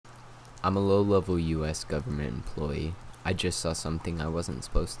I'm a low-level US government employee. I just saw something I wasn't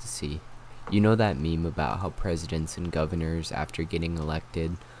supposed to see. You know that meme about how presidents and governors, after getting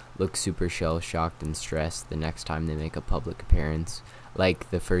elected, look super shell-shocked and stressed the next time they make a public appearance? Like,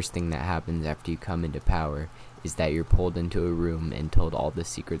 the first thing that happens after you come into power is that you're pulled into a room and told all the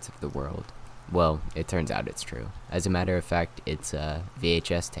secrets of the world. Well, it turns out it's true. As a matter of fact, it's a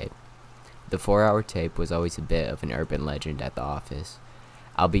VHS tape. The 4-hour tape was always a bit of an urban legend at the office.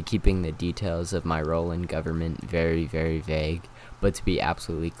 I'll be keeping the details of my role in government very, very vague, but to be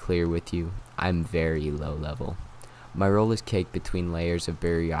absolutely clear with you, I'm very low level. My role is caked between layers of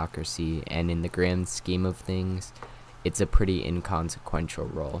bureaucracy, and in the grand scheme of things, it's a pretty inconsequential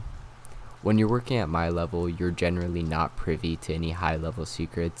role. When you're working at my level, you're generally not privy to any high-level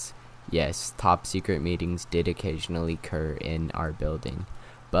secrets. Yes, top secret meetings did occasionally occur in our building,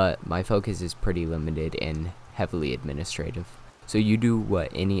 but my focus is pretty limited and heavily administrative. So you do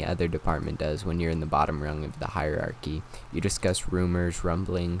what any other department does when you're in the bottom rung of the hierarchy. You discuss rumors,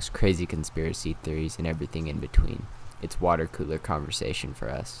 rumblings, crazy conspiracy theories, and everything in between. It's water cooler conversation for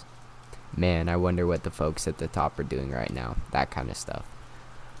us. Man, I wonder what the folks at the top are doing right now. That kind of stuff.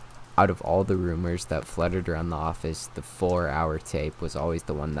 Out of all the rumors that fluttered around the office, the 4-hour tape was always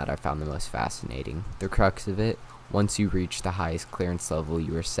the one that I found the most fascinating. The crux of it, once you reach the highest clearance level,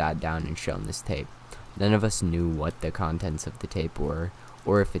 you were sat down and shown this tape. None of us knew what the contents of the tape were,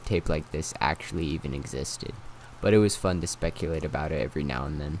 or if a tape like this actually even existed, but it was fun to speculate about it every now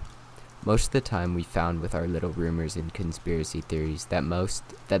and then. Most of the time we found with our little rumors and conspiracy theories that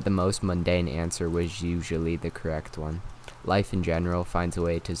the most mundane answer was usually the correct one. Life in general finds a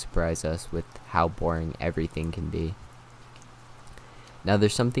way to surprise us with how boring everything can be. Now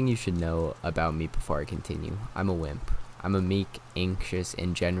there's something you should know about me before I continue. I'm a wimp. I'm a meek, anxious,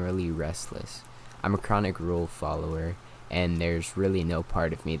 and generally restless. I'm a chronic rule follower, and there's really no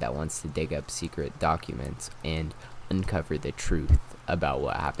part of me that wants to dig up secret documents and uncover the truth about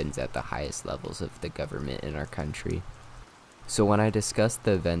what happens at the highest levels of the government in our country. So when I discuss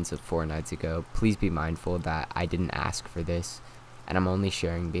the events of 4 nights ago, please be mindful that I didn't ask for this, and I'm only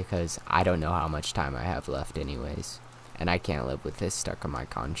sharing because I don't know how much time I have left anyways, and I can't live with this stuck on my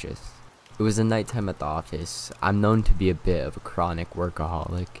conscience. It was a nighttime at the office. I'm known to be a bit of a chronic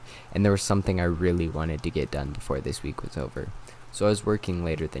workaholic, and there was something I really wanted to get done before this week was over, so I was working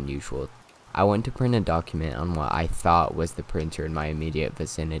later than usual. I went to print a document on what I thought was the printer in my immediate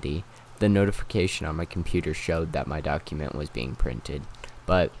vicinity. The notification on my computer showed that my document was being printed,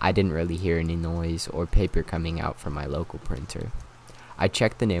 but I didn't really hear any noise or paper coming out from my local printer. I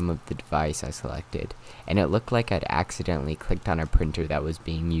checked the name of the device I selected, and it looked like I'd accidentally clicked on a printer that was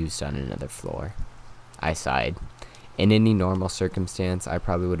being used on another floor. I sighed. In any normal circumstance, I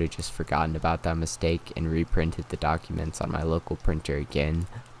probably would have just forgotten about that mistake and reprinted the documents on my local printer again,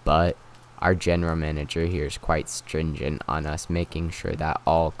 but our general manager here is quite stringent on us making sure that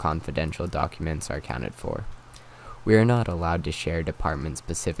all confidential documents are accounted for. We are not allowed to share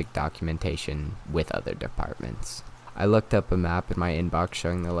department-specific documentation with other departments. I looked up a map in my inbox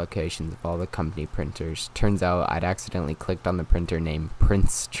showing the locations of all the company printers. Turns out I'd accidentally clicked on the printer named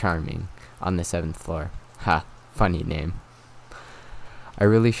Prince Charming on the 7th floor. Ha, funny name. I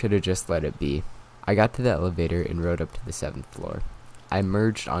really should have just let it be. I got to the elevator and rode up to the 7th floor. I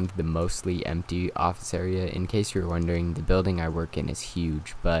merged onto the mostly empty office area. In case you're wondering, the building I work in is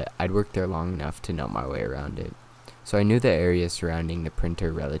huge, but I'd worked there long enough to know my way around it. So I knew the area surrounding the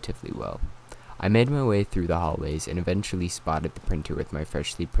printer relatively well. I made my way through the hallways and eventually spotted the printer with my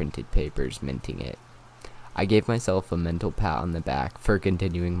freshly printed papers minting it. I gave myself a mental pat on the back for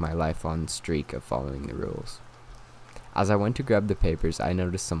continuing my lifelong streak of following the rules. As I went to grab the papers, I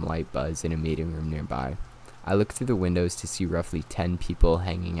noticed some light buzz in a meeting room nearby. I looked through the windows to see roughly 10 people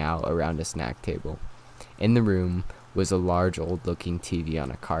hanging out around a snack table. In the room was a large old-looking TV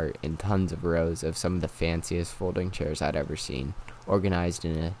on a cart and tons of rows of some of the fanciest folding chairs I'd ever seen, organized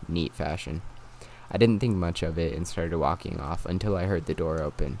in a neat fashion. I didn't think much of it and started walking off until I heard the door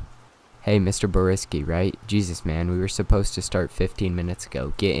open. "Hey, Mr. Boriski, right? Jesus, man, we were supposed to start 15 minutes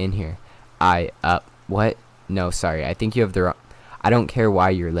ago. Get in here." What? No, sorry, I think you have the wrong... I don't care why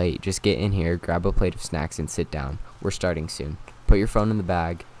you're late. Just get in here, grab a plate of snacks, and sit down. We're starting soon. Put your phone in the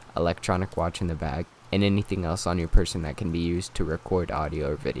bag, electronic watch in the bag, and anything else on your person that can be used to record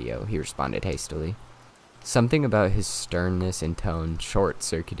audio or video, he responded hastily. Something about his sternness and tone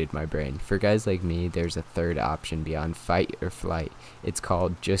short-circuited my brain. For guys like me, there's a third option beyond fight or flight. It's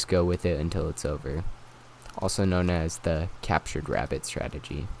called just go with it until it's over, also known as the captured rabbit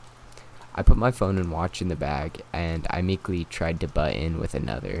strategy. I put my phone and watch in the bag, and I meekly tried to butt in with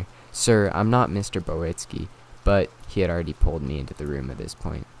another. "Sir, I'm not Mr. Boriski," but he had already pulled me into the room at this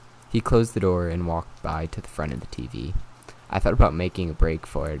point. He closed the door and walked by to the front of the TV. I thought about making a break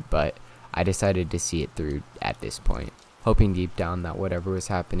for it, but I decided to see it through at this point, hoping deep down that whatever was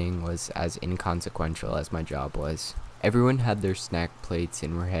happening was as inconsequential as my job was. Everyone had their snack plates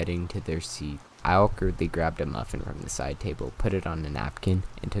and were heading to their seat. I awkwardly grabbed a muffin from the side table, put it on a napkin,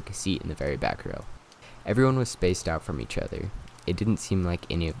 and took a seat in the very back row. Everyone was spaced out from each other. It didn't seem like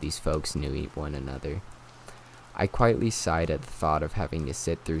any of these folks knew one another. I quietly sighed at the thought of having to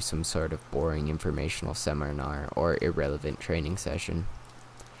sit through some sort of boring informational seminar or irrelevant training session.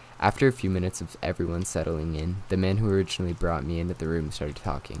 After a few minutes of everyone settling in, the man who originally brought me into the room started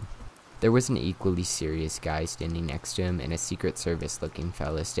talking. There was an equally serious guy standing next to him and a Secret Service looking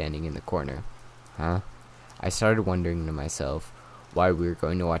fella standing in the corner. Huh? I started wondering to myself why we were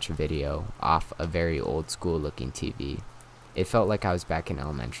going to watch a video off a very old school looking TV. It felt like I was back in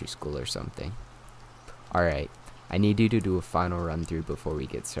elementary school or something. Alright, I need you to do a final run through before we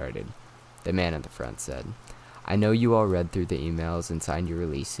get started, the man at the front said. I know you all read through the emails and signed your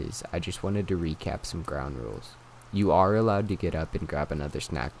releases. I just wanted to recap some ground rules. You are allowed to get up and grab another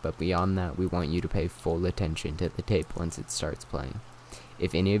snack, but beyond that, we want you to pay full attention to the tape once it starts playing.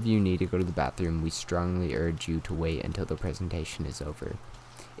 If any of you need to go to the bathroom, we strongly urge you to wait until the presentation is over.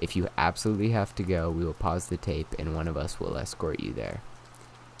 If you absolutely have to go, we will pause the tape and one of us will escort you there.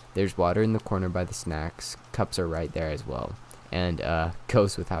 There's water in the corner by the snacks, cups are right there as well, and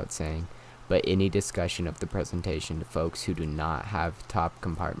goes without saying, but any discussion of the presentation to folks who do not have top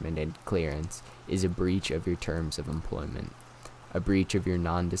compartmented clearance is a breach of your terms of employment, a breach of your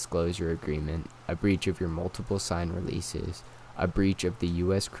non-disclosure agreement, a breach of your multiple signed releases, a breach of the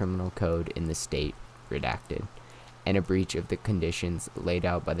U.S. Criminal Code in the state, redacted, and a breach of the conditions laid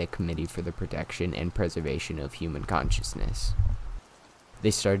out by the Committee for the Protection and Preservation of Human Consciousness.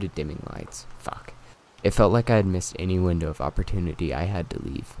 They started dimming lights. Fuck. It felt like I had missed any window of opportunity. I had to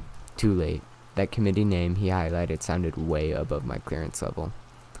leave. Too late. That committee name he highlighted sounded way above my clearance level.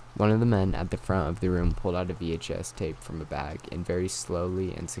 One of the men at the front of the room pulled out a VHS tape from a bag and very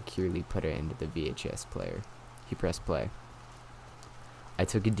slowly and securely put it into the VHS player. He pressed play. I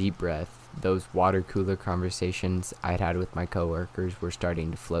took a deep breath. Those water cooler conversations I'd had with my coworkers were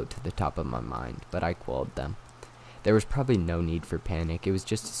starting to float to the top of my mind, but I quelled them. There was probably no need for panic. It was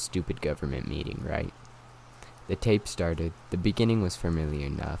just a stupid government meeting, right? The tape started. The beginning was familiar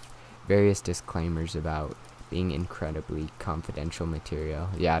enough. Various disclaimers about being incredibly confidential material,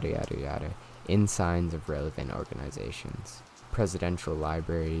 yada yada yada, in signs of relevant organizations. Presidential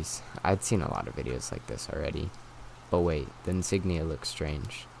libraries. I'd seen a lot of videos like this already. But wait, the insignia looked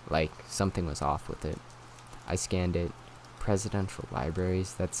strange. Like, something was off with it. I scanned it. Presidential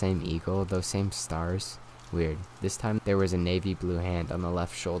libraries? That same eagle? Those same stars? Weird. This time there was a navy blue hand on the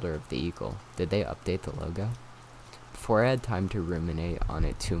left shoulder of the eagle. Did they update the logo? Before I had time to ruminate on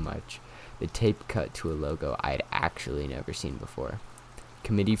it too much, the tape cut to a logo I had actually never seen before.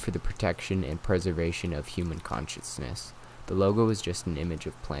 Committee for the Protection and Preservation of Human Consciousness. The logo was just an image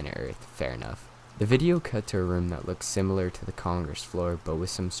of planet Earth. Fair enough. The video cut to a room that looked similar to the Congress floor, but with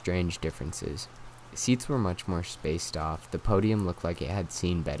some strange differences. Seats were much more spaced off, the podium looked like it had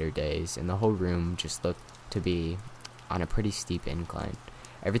seen better days, and the whole room just looked to be on a pretty steep incline.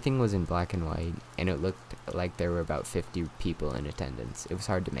 Everything was in black and white, and it looked like there were about 50 people in attendance. It was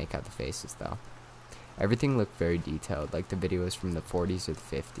hard to make out the faces, though. Everything looked very detailed, like the video was from the 40s or the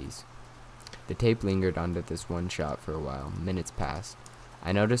 50s. The tape lingered onto this one shot for a while. Minutes passed.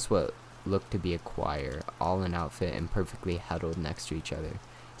 I noticed what looked to be a choir, all in outfit and perfectly huddled next to each other,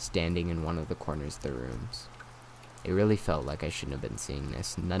 standing in one of the corners of the rooms. It really felt like I shouldn't have been seeing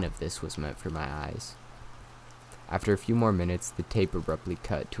this. None of this was meant for my eyes. After a few more minutes, the tape abruptly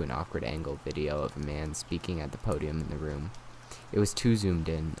cut to an awkward angle video of a man speaking at the podium in the room. It was too zoomed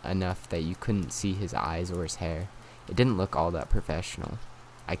in, enough that you couldn't see his eyes or his hair. It didn't look all that professional.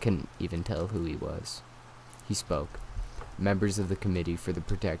 I couldn't even tell who he was. He spoke. Members of the Committee for the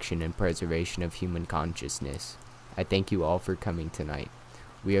Protection and Preservation of Human Consciousness, I thank you all for coming tonight.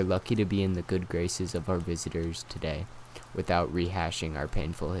 We are lucky to be in the good graces of our visitors today, without rehashing our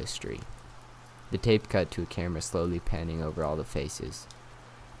painful history. The tape cut to a camera slowly panning over all the faces,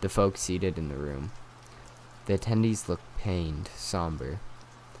 the folks seated in the room. The attendees looked pained, somber.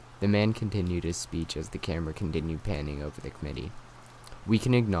 The man continued his speech as the camera continued panning over the committee. We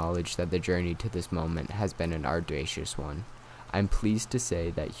can acknowledge that the journey to this moment has been an arduous one. I'm pleased to say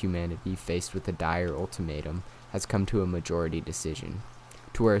that humanity, faced with a dire ultimatum, has come to a majority decision.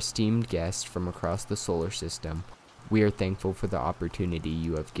 To our esteemed guests from across the solar system, we are thankful for the opportunity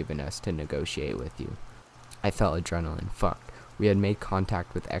you have given us to negotiate with you. I felt adrenaline. Fuck. We had made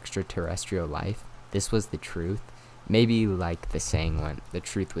contact with extraterrestrial life. This was the truth. Maybe, like the saying went, the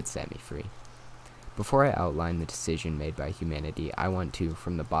truth would set me free. Before I outline the decision made by humanity, I want to,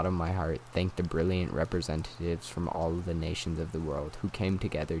 from the bottom of my heart, thank the brilliant representatives from all of the nations of the world who came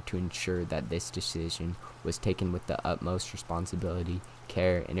together to ensure that this decision was taken with the utmost responsibility,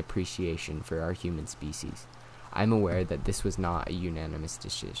 care, and appreciation for our human species. I'm aware that this was not a unanimous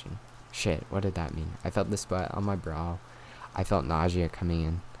decision. Shit, what did that mean? I felt the sweat on my brow. I felt nausea coming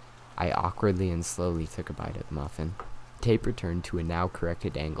in. I awkwardly and slowly took a bite of the muffin. Tape returned to a now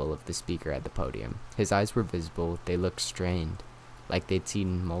corrected angle of the speaker at the podium. His eyes were visible, they looked strained, like they'd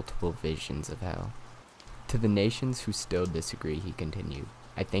seen multiple visions of hell. To the nations who still disagree, he continued,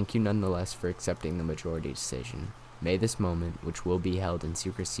 I thank you nonetheless for accepting the majority decision. May this moment, which will be held in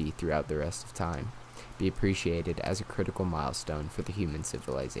secrecy throughout the rest of time, be appreciated as a critical milestone for the human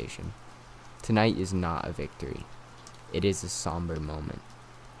civilization. Tonight is not a victory. It is a somber moment.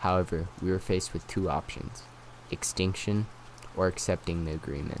 However, we were faced with two options. Extinction, or accepting the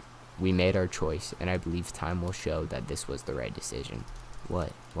agreement. We made our choice, and I believe time will show that this was the right decision.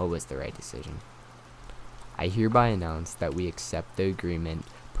 What was the right decision? I hereby announce that we accept the agreement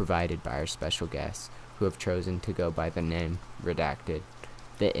provided by our special guests, who have chosen to go by the name Redacted.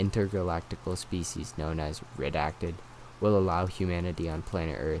 The intergalactical species known as Redacted will allow humanity on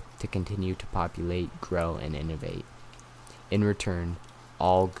planet Earth to continue to populate, grow, and innovate. In return,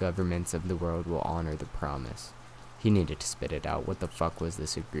 all governments of the world will honor the promise. He needed to spit it out. What the fuck was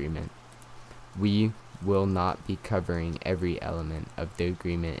this agreement? We will not be covering every element of the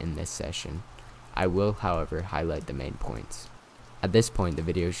agreement in this session. I will, however, highlight the main points. At this point, the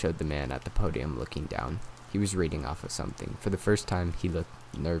video showed the man at the podium looking down. He was reading off of something. For the first time, he looked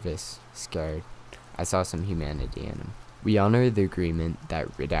nervous, scared. I saw some humanity in him. We honor the agreement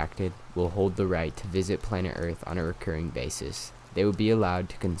that Redacted will hold the right to visit planet Earth on a recurring basis. They will be allowed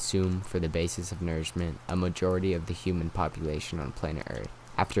to consume, for the basis of nourishment, a majority of the human population on planet Earth.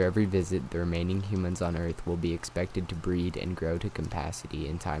 After every visit, the remaining humans on Earth will be expected to breed and grow to capacity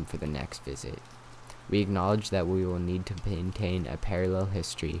in time for the next visit. We acknowledge that we will need to maintain a parallel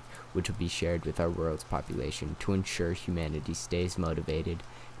history which will be shared with our world's population to ensure humanity stays motivated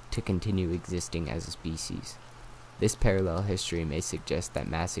to continue existing as a species. This parallel history may suggest that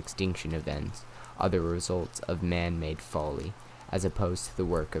mass extinction events are the results of man-made folly, as opposed to the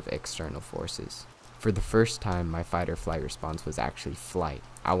work of external forces. For the first time, my fight-or-flight response was actually flight.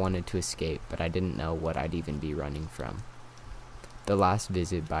 I wanted to escape, but I didn't know what I'd even be running from. The last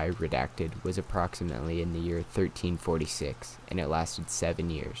visit by Redacted was approximately in the year 1346, and it lasted 7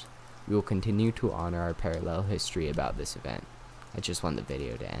 years. We will continue to honor our parallel history about this event. I just want the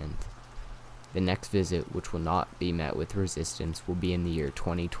video to end. The next visit, which will not be met with resistance, will be in the year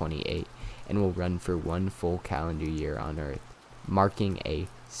 2028, and will run for 1 full calendar year on Earth, marking a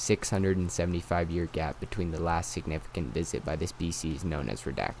 675-year gap between the last significant visit by the species known as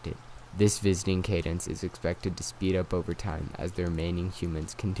Redacted. This visiting cadence is expected to speed up over time as the remaining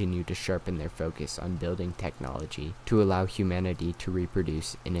humans continue to sharpen their focus on building technology to allow humanity to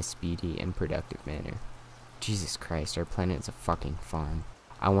reproduce in a speedy and productive manner. Jesus Christ, our planet is a fucking farm.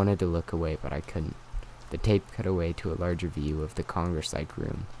 I wanted to look away, but I couldn't. The tape cut away to a larger view of the Congress-like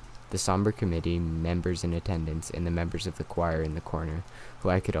room. The somber committee, members in attendance, and the members of the choir in the corner, who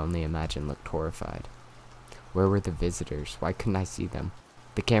I could only imagine looked horrified. Where were the visitors? Why couldn't I see them?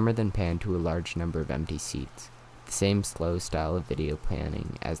 The camera then panned to a large number of empty seats, the same slow style of video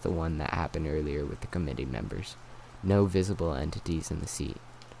panning as the one that happened earlier with the committee members. No visible entities in the seat,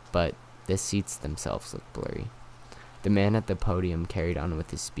 but the seats themselves looked blurry. The man at the podium carried on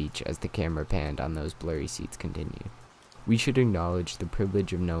with his speech as the camera panned on those blurry seats continued. We should acknowledge the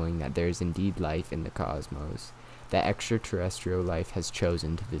privilege of knowing that there is indeed life in the cosmos, that extraterrestrial life has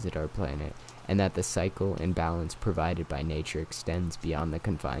chosen to visit our planet, and that the cycle and balance provided by nature extends beyond the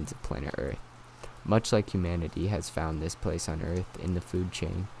confines of planet Earth. Much like humanity has found this place on Earth in the food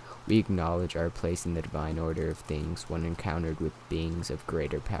chain, we acknowledge our place in the divine order of things when encountered with beings of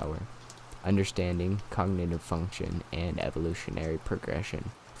greater power, understanding, cognitive function, and evolutionary progression.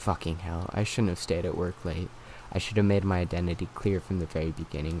 Fucking hell, I shouldn't have stayed at work late. I should have made my identity clear from the very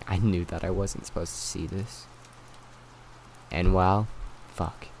beginning. I knew that I wasn't supposed to see this. And wow,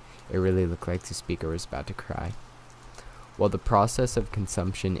 fuck. It really looked like the speaker was about to cry. While the process of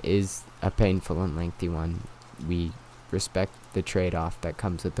consumption is a painful and lengthy one, we respect the trade-off that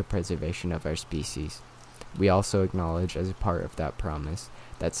comes with the preservation of our species. We also acknowledge as a part of that promise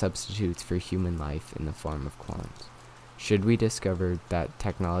that substitutes for human life in the form of clones. Should we discover that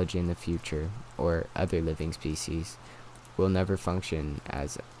technology in the future, or other living species, will never function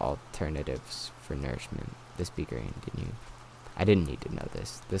as alternatives for nourishment, the speaker continued. I didn't need to know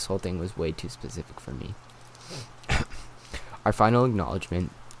this. This whole thing was way too specific for me. Our final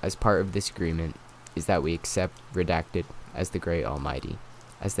acknowledgement, as part of this agreement, is that we accept Redacted as the Great Almighty,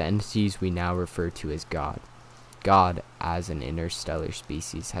 as the entities we now refer to as God. God, as an interstellar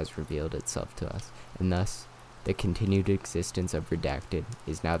species, has revealed itself to us, and thus, the continued existence of Redacted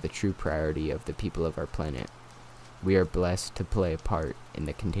is now the true priority of the people of our planet. We are blessed to play a part in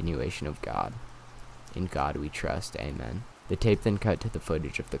the continuation of God. In God we trust, amen. The tape then cut to the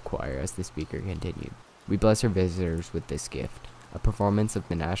footage of the choir as the speaker continued. We bless our visitors with this gift. A performance of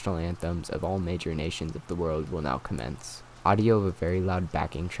the national anthems of all major nations of the world will now commence. Audio of a very loud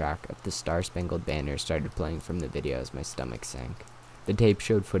backing track of the Star-Spangled Banner started playing from the video as my stomach sank. The tape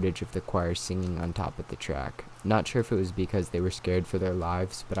showed footage of the choir singing on top of the track. Not sure if it was because they were scared for their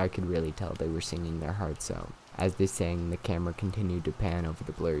lives, but I could really tell they were singing their hearts out. As they sang, the camera continued to pan over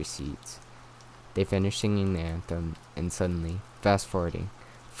the blurry seats. They finished singing the anthem, and suddenly, fast-forwarding,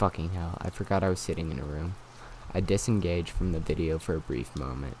 fucking hell, I forgot I was sitting in a room. I disengaged from the video for a brief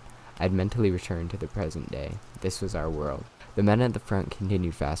moment. I'd mentally returned to the present day. This was our world. The men at the front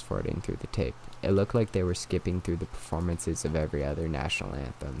continued fast-forwarding through the tape. It looked like they were skipping through the performances of every other national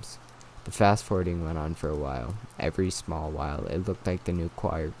anthems. The fast-forwarding went on for a while. Every small while, it looked like the new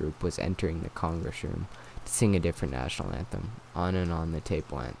choir group was entering the Congress room to sing a different national anthem. On and on the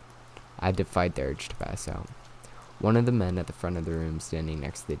tape went. I had to fight the urge to pass out. One of the men at the front of the room standing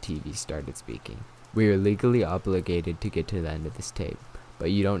next to the TV started speaking. We are legally obligated to get to the end of this tape,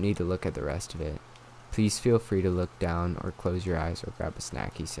 but you don't need to look at the rest of it. Please feel free to look down or close your eyes or grab a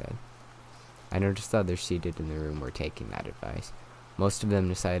snack, he said. I noticed the others seated in the room were taking that advice. Most of them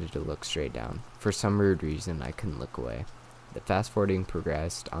decided to look straight down. For some weird reason, I couldn't look away. The fast-forwarding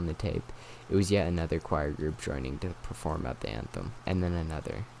progressed on the tape. It was yet another choir group joining to perform out the anthem, and then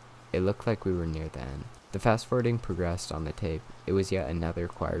another. It looked like we were near the end. The fast-forwarding progressed on the tape. It was yet another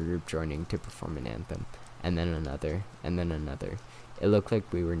choir group joining to perform an anthem, and then another, and then another. It looked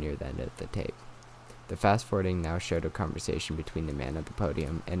like we were near the end of the tape. The fast-forwarding now showed a conversation between the man at the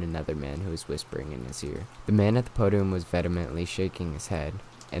podium and another man who was whispering in his ear. The man at the podium was vehemently shaking his head,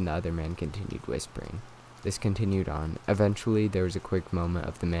 and the other man continued whispering. This continued on. Eventually, there was a quick moment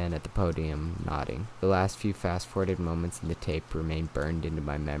of the man at the podium nodding. The last few fast-forwarded moments in the tape remain burned into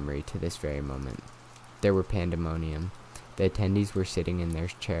my memory to this very moment. There were pandemonium. The attendees were sitting in their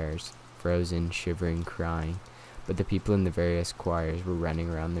chairs, frozen, shivering, crying, but the people in the various choirs were running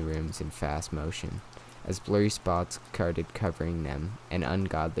around the rooms in fast motion. As blurry spots started covering them, and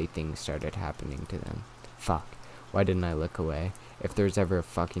ungodly things started happening to them. Fuck. Why didn't I look away? If there was ever a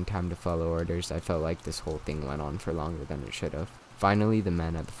fucking time to follow orders, I felt like this whole thing went on for longer than it should have. Finally, the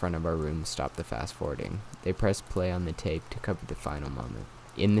men at the front of our room stopped the fast-forwarding. They pressed play on the tape to cover the final moment.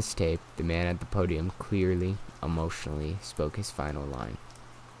 In this tape, the man at the podium clearly, emotionally, spoke his final line.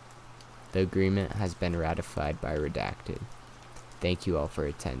 The agreement has been ratified by Redacted. Thank you all for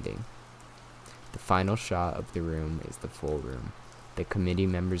attending. The final shot of the room is the full room. The committee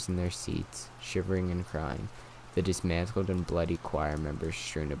members in their seats, shivering and crying. The dismantled and bloody choir members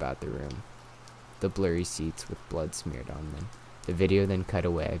strewn about the room. The blurry seats with blood smeared on them. The video then cut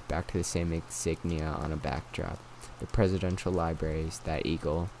away, back to the same insignia on a backdrop. The presidential libraries, that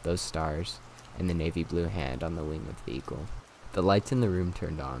eagle, those stars, and the navy blue hand on the wing of the eagle. The lights in the room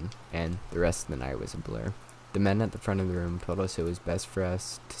turned on, and the rest of the night was a blur. The men at the front of the room told us it was best for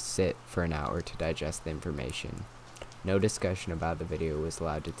us to sit for an hour to digest the information. No discussion about the video was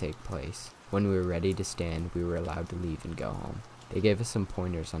allowed to take place. When we were ready to stand, we were allowed to leave and go home. They gave us some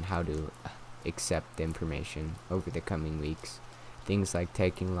pointers on how to accept the information over the coming weeks. Things like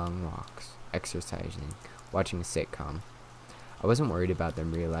taking long walks, exercising, watching a sitcom. I wasn't worried about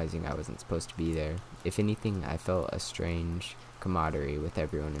them realizing I wasn't supposed to be there. If anything, I felt a strange camaraderie with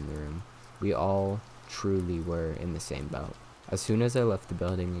everyone in the room. We all truly were in the same boat. As soon as I left the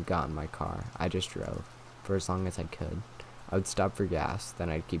building and got in my car, I just drove, for as long as I could. I would stop for gas, then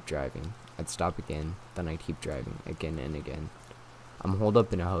I'd keep driving. I'd stop again, then I'd keep driving, again and again. I'm holed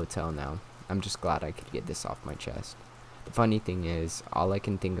up in a hotel now. I'm just glad I could get this off my chest. The funny thing is, all I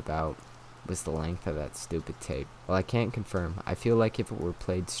can think about was the length of that stupid tape. While I can't confirm, I feel like if it were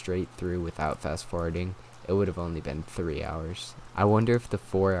played straight through without fast forwarding, it would have only been 3 hours. I wonder if the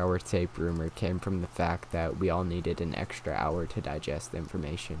 4-hour tape rumor came from the fact that we all needed an extra hour to digest the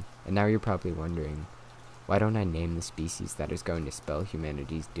information. And now you're probably wondering, why don't I name the species that is going to spell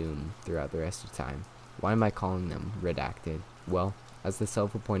humanity's doom throughout the rest of time? Why am I calling them Redacted? Well, as the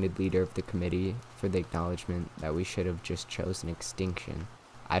self-appointed leader of the committee for the acknowledgement that we should have just chosen extinction,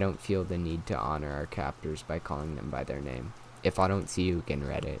 I don't feel the need to honor our captors by calling them by their name. If I don't see you again,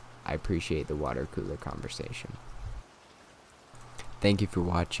 Reddit, I appreciate the water cooler conversation. Thank you for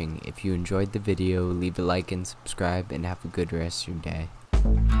watching. If you enjoyed the video, leave a like and subscribe, and have a good rest of your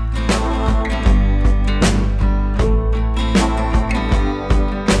day.